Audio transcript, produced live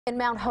In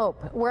Mount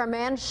Hope, where a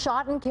man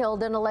shot and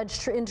killed an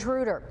alleged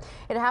intruder.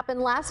 It happened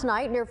last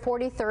night near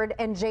 43rd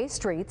and J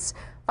Streets.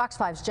 Fox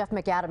 5's Jeff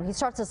McAdam. He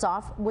starts us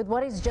off with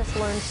what he's just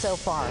learned so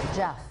far.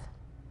 Jeff.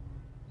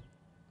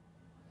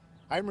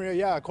 Hi, Maria.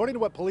 Yeah, according to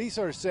what police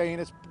are saying,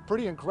 it's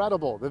pretty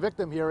incredible. The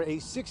victim here, a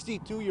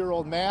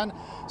 62-year-old man,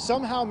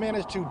 somehow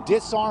managed to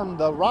disarm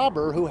the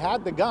robber who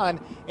had the gun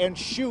and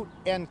shoot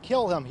and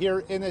kill him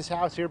here in this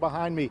house here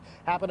behind me.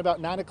 Happened about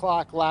 9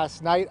 o'clock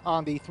last night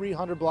on the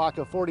 300 block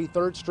of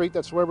 43rd Street.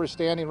 That's where we're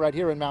standing right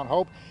here in Mount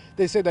Hope.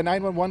 They say the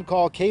 911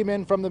 call came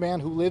in from the man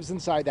who lives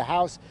inside the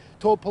house,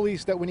 told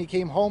police that when he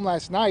came home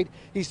last night,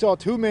 he saw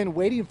two men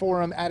waiting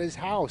for him at his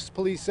house.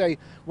 Police say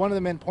one of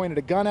the men pointed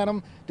a gun at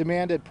him,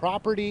 demanded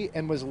property,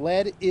 and was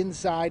led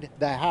inside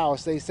the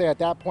house. They say at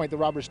that point the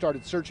robbers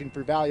started searching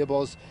for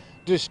valuables.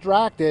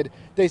 Distracted,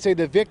 they say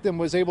the victim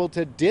was able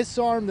to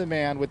disarm the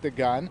man with the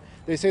gun.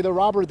 They say the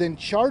robber then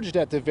charged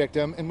at the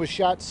victim and was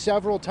shot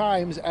several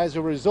times as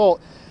a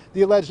result.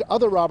 The alleged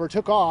other robber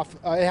took off.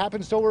 It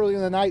happened so early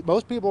in the night,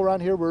 most people around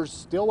here were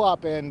still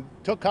up and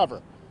took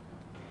cover.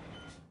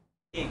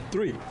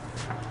 Three.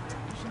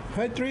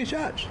 Heard 3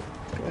 shots.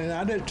 And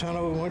I just turned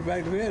over and went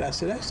back to bed. I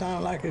said, that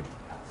sounded like it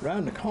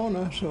around the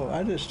corner, so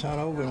I just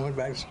turned over and went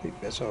back to sleep.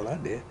 That's all I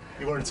did.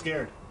 You weren't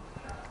scared?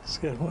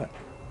 Scared of what?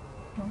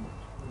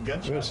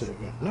 Gunshots?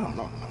 No. I'm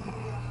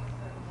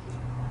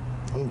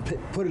gonna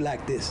put it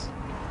like this.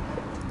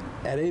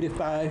 At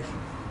 85,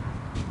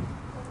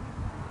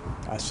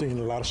 I've seen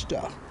a lot of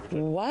stuff.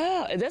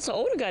 Wow, that's an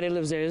older guy that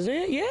lives there, isn't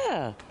it?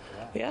 Yeah,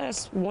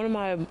 that's one of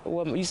my,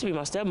 well, used to be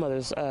my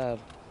stepmother's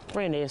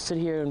friend. They sit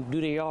here and do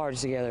their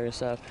yards together and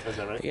stuff. Is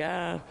that right?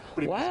 Yeah.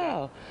 Pretty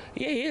wow.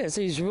 Yeah, he is.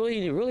 He's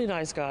really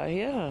nice guy.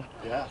 Yeah.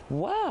 Yeah.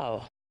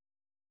 Wow.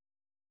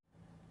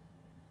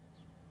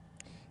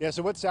 Yeah,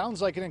 so what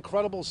sounds like an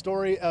incredible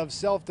story of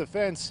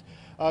self-defense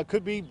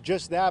could be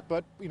just that,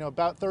 but you know,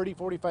 about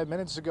 45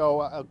 minutes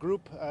ago, a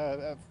group,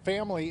 a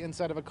family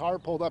inside of a car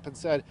pulled up and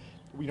said,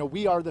 you know,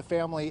 we are the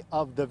family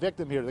of the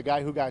victim here, the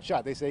guy who got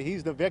shot. They say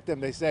he's the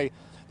victim. They say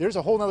there's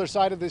a whole other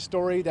side of this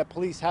story that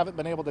police haven't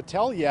been able to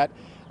tell yet.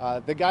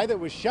 The guy that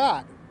was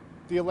shot,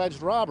 the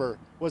alleged robber,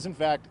 was in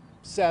fact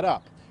set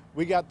up.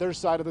 We got their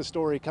side of the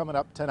story coming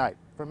up tonight.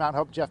 From Mount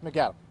Hope, Jeff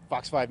McAdam,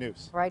 Fox 5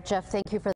 News. All right, Jeff, thank you for